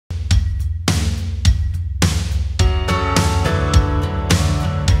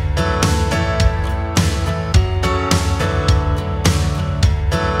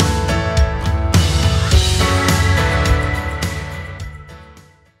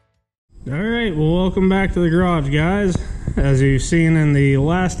Alright, well, welcome back to the garage, guys. As you've seen in the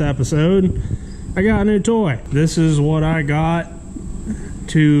last episode, I got a new toy. This is what I got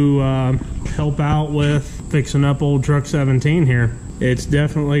to help out with fixing up old truck 17 here. It's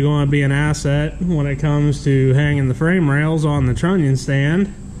definitely going to be an asset when it comes to hanging the frame rails on the trunnion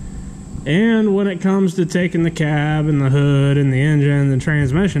stand, and when it comes to taking the cab and the hood and the engine and the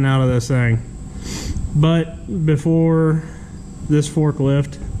transmission out of this thing. But before this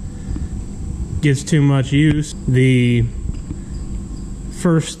forklift gets too much use, the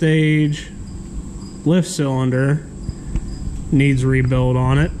first stage lift cylinder needs rebuild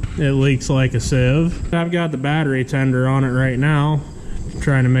on it. It leaks like a sieve. I've got the battery tender on it right now,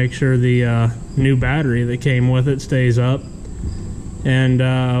 trying to make sure the new battery that came with it stays up. And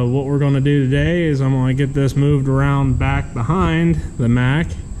what we're going to do today is I'm going to get this moved around back behind the Mack,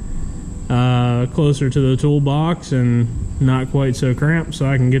 closer to the toolbox and not quite so cramped, so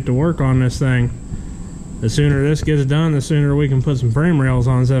I can get to work on this thing. The sooner this gets done, the sooner we can put some frame rails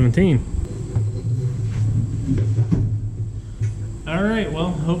on 17. Alright, well,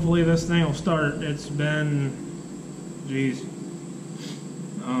 hopefully this thing will start. It's been, geez,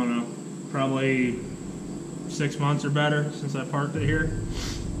 I don't know, probably 6 months or better since I parked it here.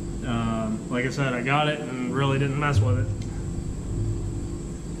 Like I said, I got it and really didn't mess with it.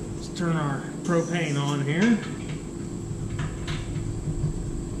 Let's turn our propane on here.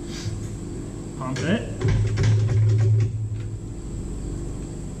 Pump it.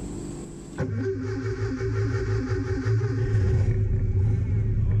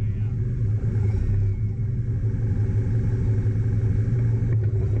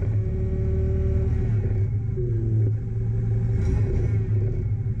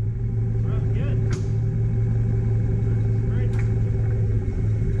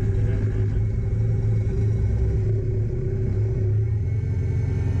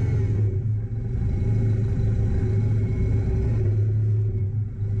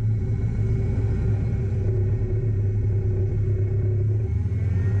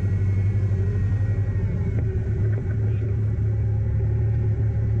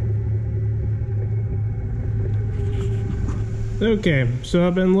 Okay, so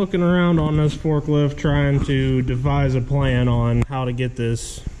I've been looking around on this forklift trying to devise a plan on how to get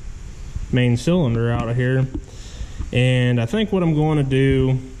this main cylinder out of here. And I think what I'm going to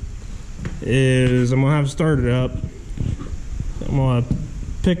do is I'm going to have to start it up. I'm going to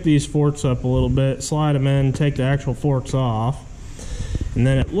pick these forks up a little bit, slide them in, take the actual forks off. And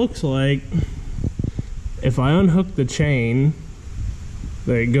then it looks like if I unhook the chain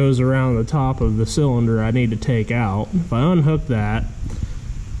that goes around the top of the cylinder I need to take out, if I unhook that,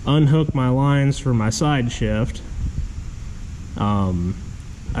 unhook my lines for my side shift,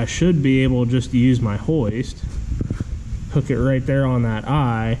 I should be able to just use my hoist, hook it right there on that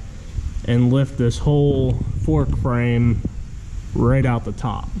eye, and lift this whole fork frame right out the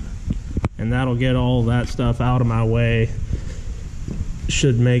top. And that'll get all that stuff out of my way.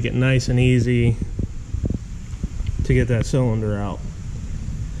 Should make it nice and easy to get that cylinder out.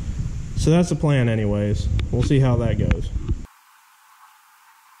 So that's the plan anyways. We'll see how that goes.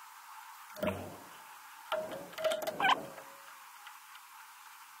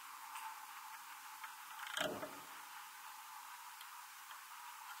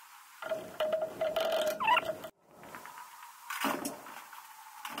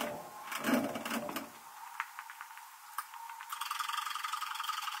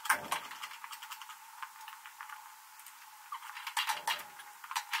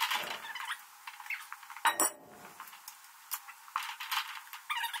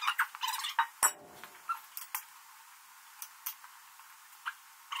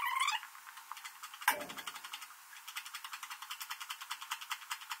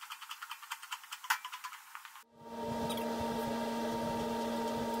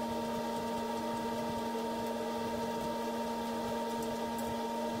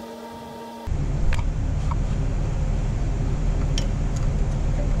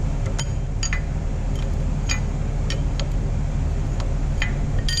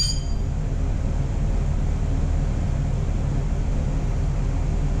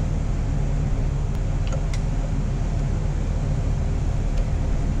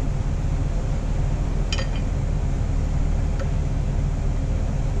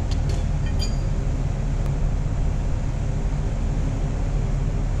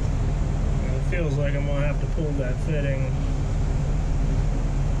 Feels like I'm gonna have to pull that fitting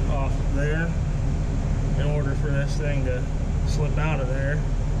off of there in order for this thing to slip out of there.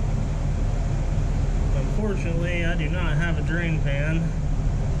 Unfortunately, I do not have a drain pan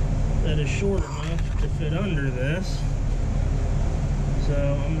that is short enough to fit under this,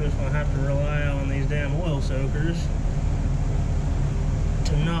 so I'm just just gonna have to rely on these damn oil soakers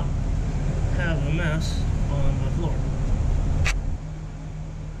to not have a mess on my floor.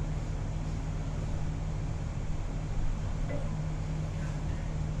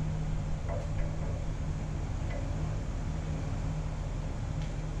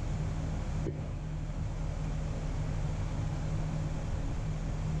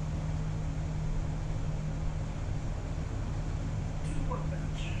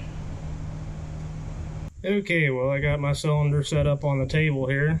 Okay, well, I got my cylinder set up on the table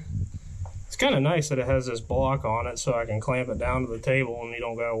here. It's kind of nice that it has this block on it so I can clamp it down to the table and you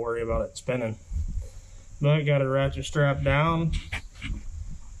don't got to worry about it spinning. But got a ratchet strap down.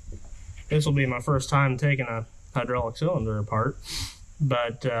 This will be my first time taking a hydraulic cylinder apart.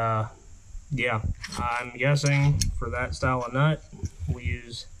 But yeah, I'm guessing for that style of nut, we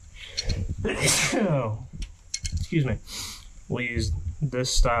use, oh, excuse me, we use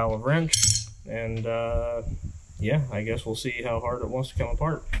this style of wrench. And yeah, I guess we'll see how hard it wants to come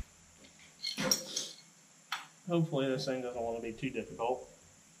apart. Hopefully this thing doesn't want to be too difficult.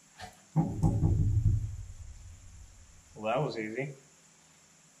 Well, that was easy.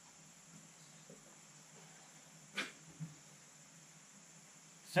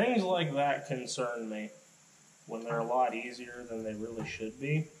 Things like that concern me when they're a lot easier than they really should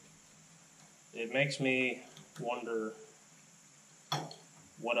be. It makes me wonder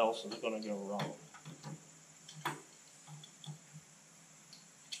what else is going to go wrong.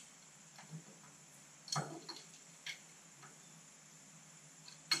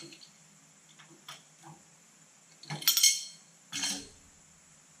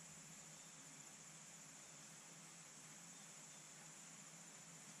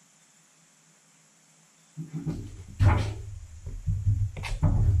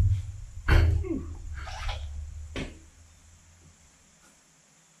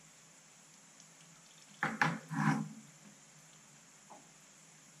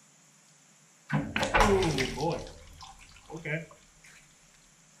 Oh boy. Okay.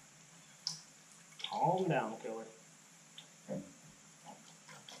 Calm down, killer.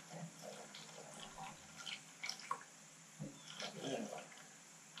 Yeah.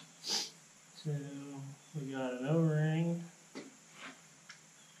 So we got an O-ring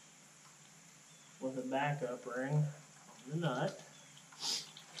with a backup ring on the nut.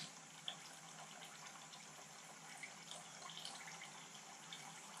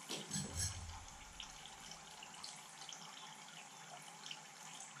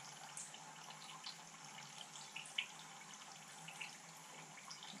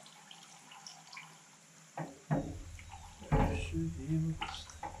 Should be able to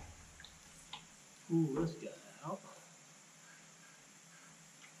pull this guy out.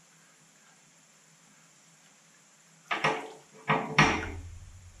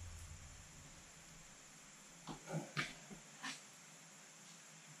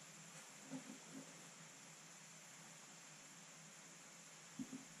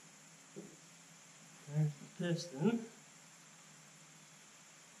 There's the piston.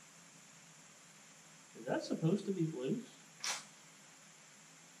 Is that supposed to be loose?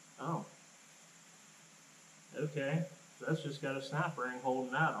 Oh. Okay, so that's just got a snap ring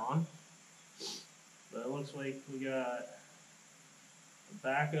holding that on. But it looks like we got a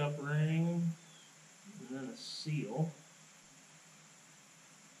backup ring and then a seal.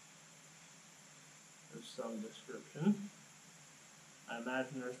 There's some description. I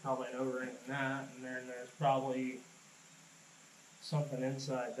imagine there's probably an O-ring in that, and then there's probably something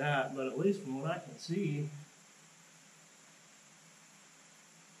inside that, but at least from what I can see,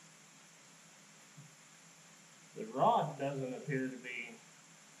 the rod doesn't appear to be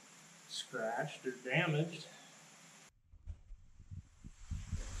scratched or damaged.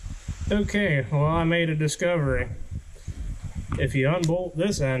 Okay, well, I made a discovery. If you unbolt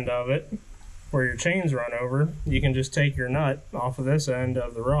this end of it, where your chains run over, you can just take your nut off of this end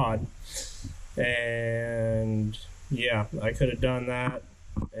of the rod. And yeah, I could have done that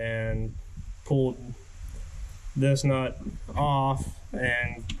and pulled this nut off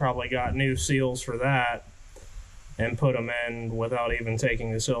and probably got new seals for that and put them in without even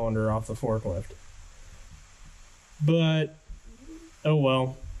taking the cylinder off the forklift. But oh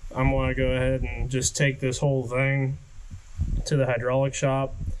well, I'm gonna go ahead and just take this whole thing to the hydraulic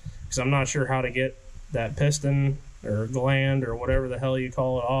shop because I'm not sure how to get that piston or gland or whatever the hell you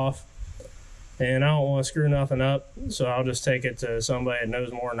call it off, and I don't want to screw nothing up, so I'll just take it to somebody that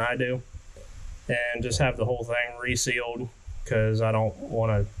knows more than I do and just have the whole thing resealed because I don't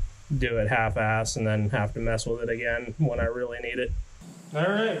want to do it half-assed and then have to mess with it again when I really need it.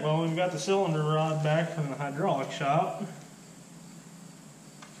 Alright, well, we've got the cylinder rod back from the hydraulic shop.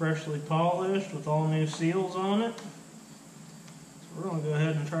 freshly polished with all new seals on it. So we're going to go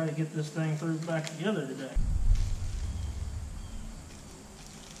ahead and try to get this thing through back together today.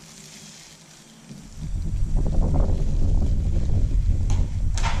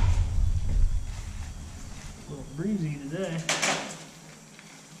 A little breezy today.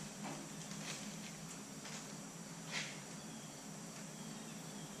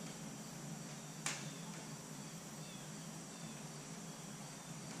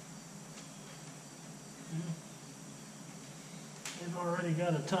 They've already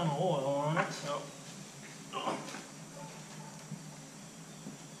got a ton of oil on it, so.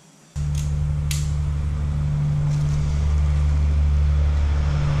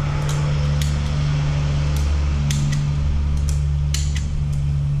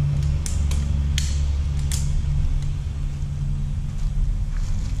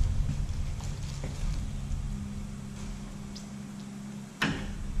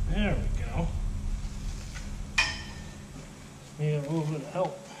 There we go. Need a little bit of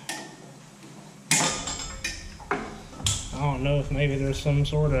help. I don't know if maybe there's some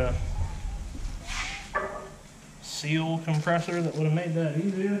sort of seal compressor that would have made that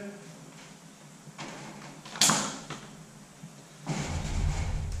easier.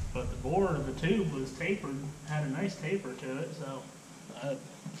 But the bore of the tube was tapered, had a nice taper to it, so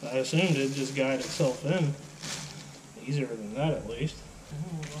I assumed it'd just guide itself in. Easier than that, at least.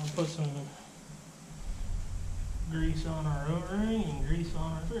 We're going to put some grease on our O-ring and grease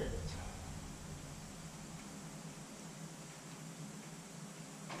on our threads.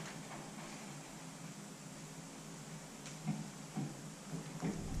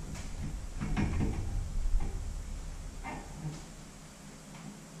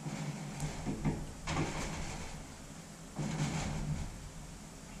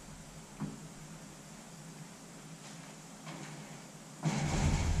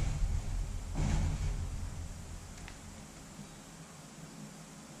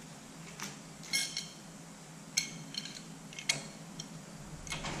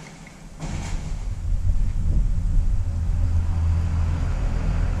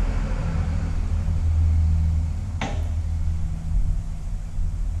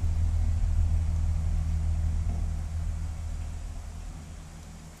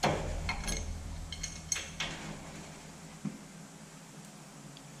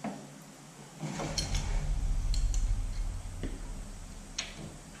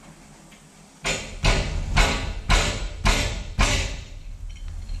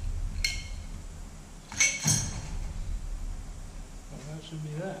 Should be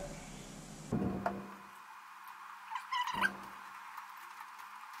that.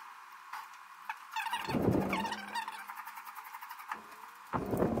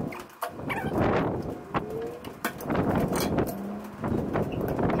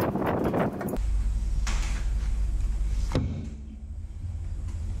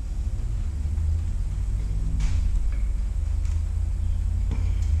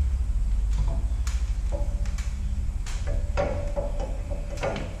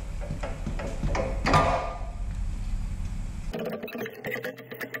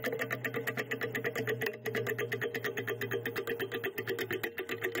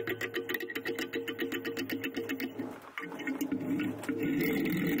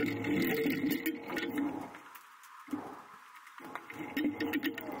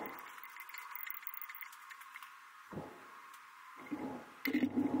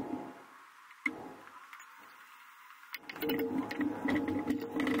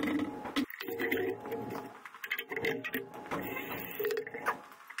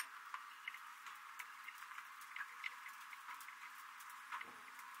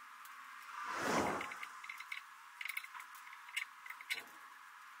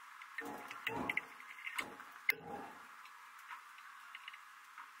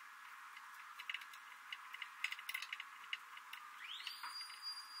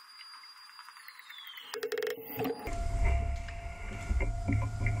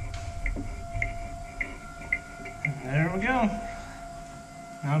 There we go.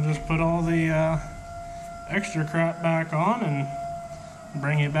 Now just put all the extra crap back on and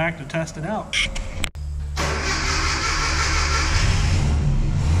bring it back to test it out.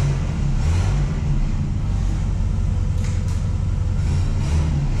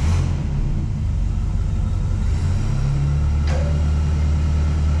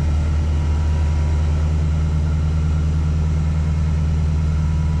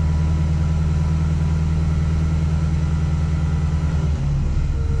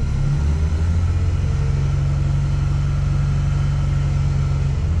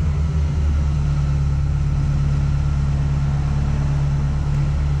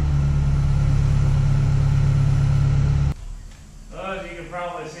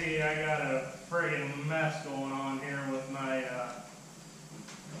 already a mess going on here with my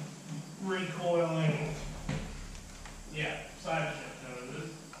recoiling, side shift noses.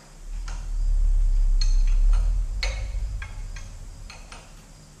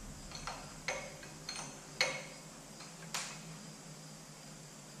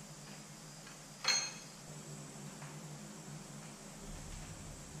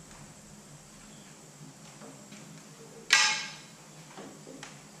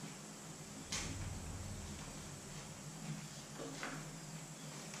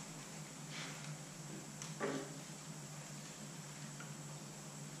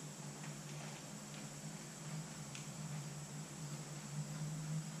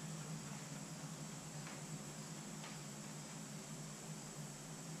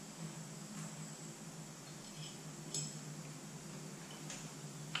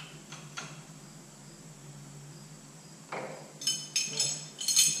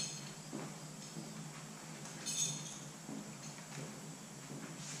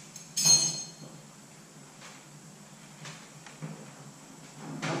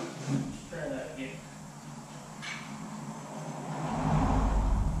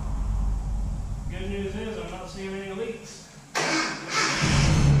 Good news is I'm not seeing any leaks.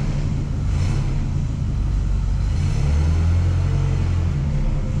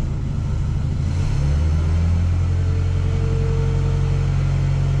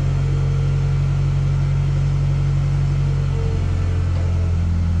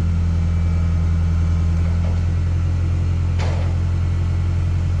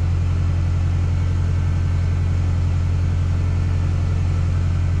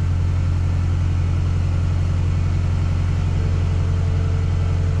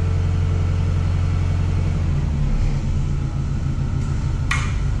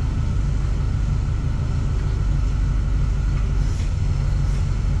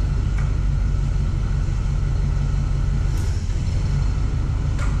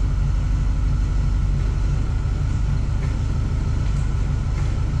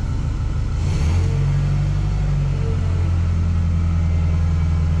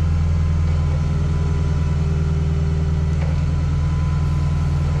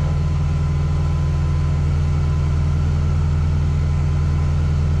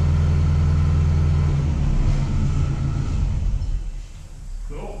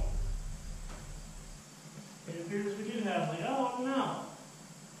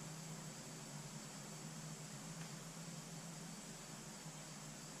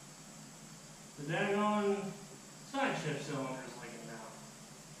 The daggone side shift cylinder is leaking now.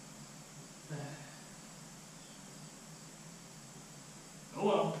 Oh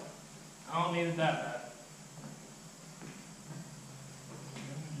well, I don't need it that bad.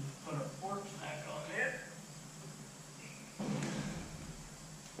 Put our forks back on there.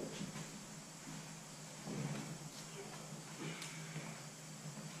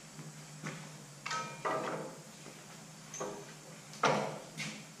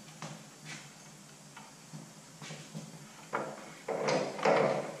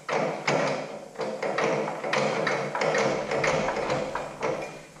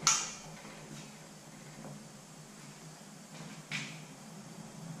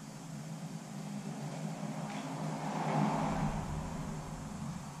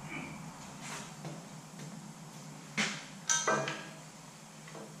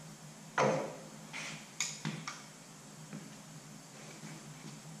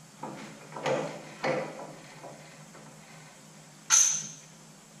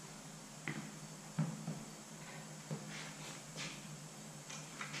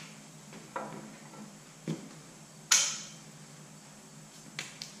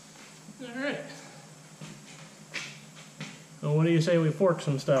 Alright. So what do you say we fork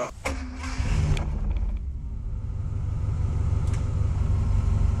some stuff?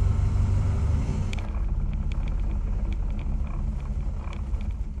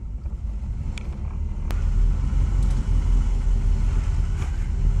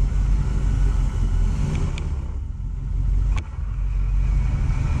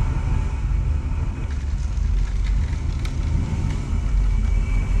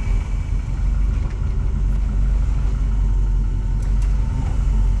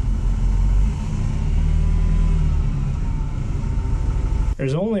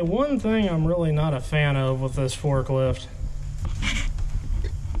 There's only one thing I'm really not a fan of with this forklift.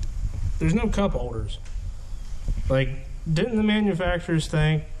 There's no cup holders. Like, didn't the manufacturers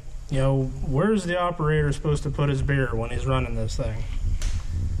think, you know, where's the operator supposed to put his beer when he's running this thing?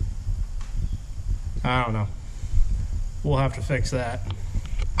 I don't know. We'll have to fix that.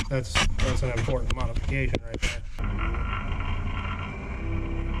 That's an important modification right there.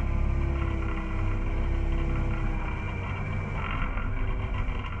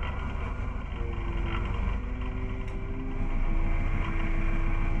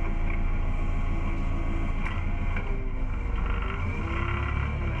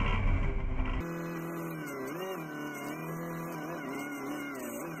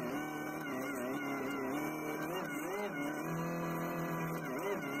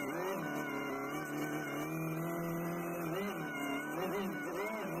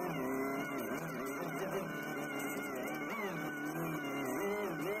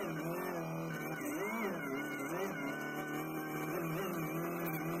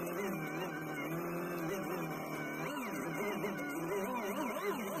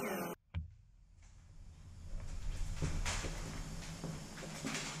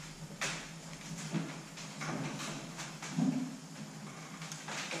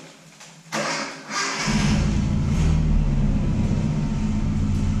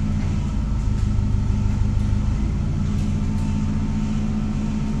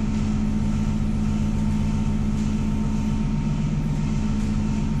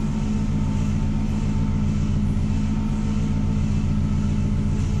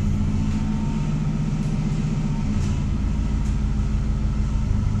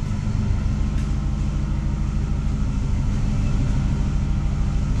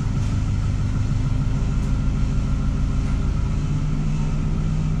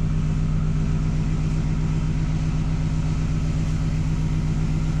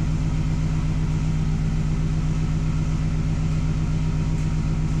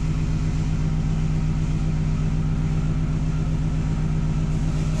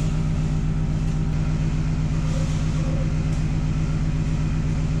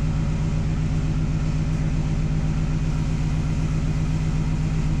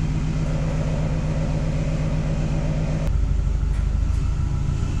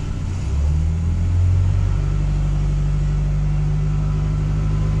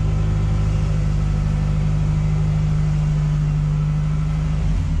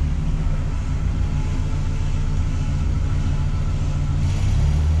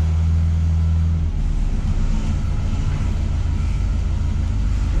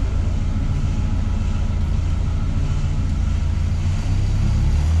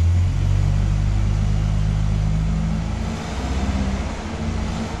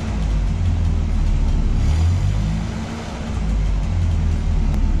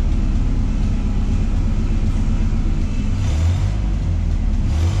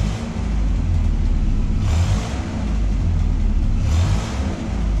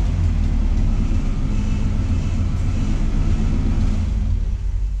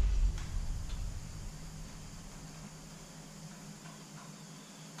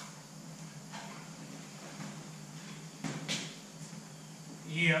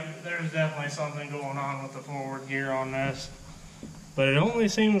 Yep, there's definitely something going on with the forward gear on this. But it only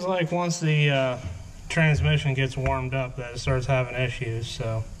seems like once the transmission gets warmed up that it starts having issues,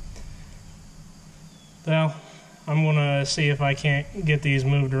 so. Well, I'm gonna see if I can't get these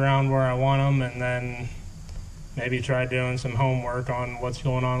moved around where I want them, and then maybe try doing some homework on what's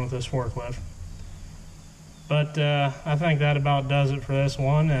going on with this forklift. But I think that about does it for this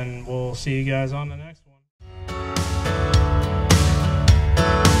one, and we'll see you guys on the next one.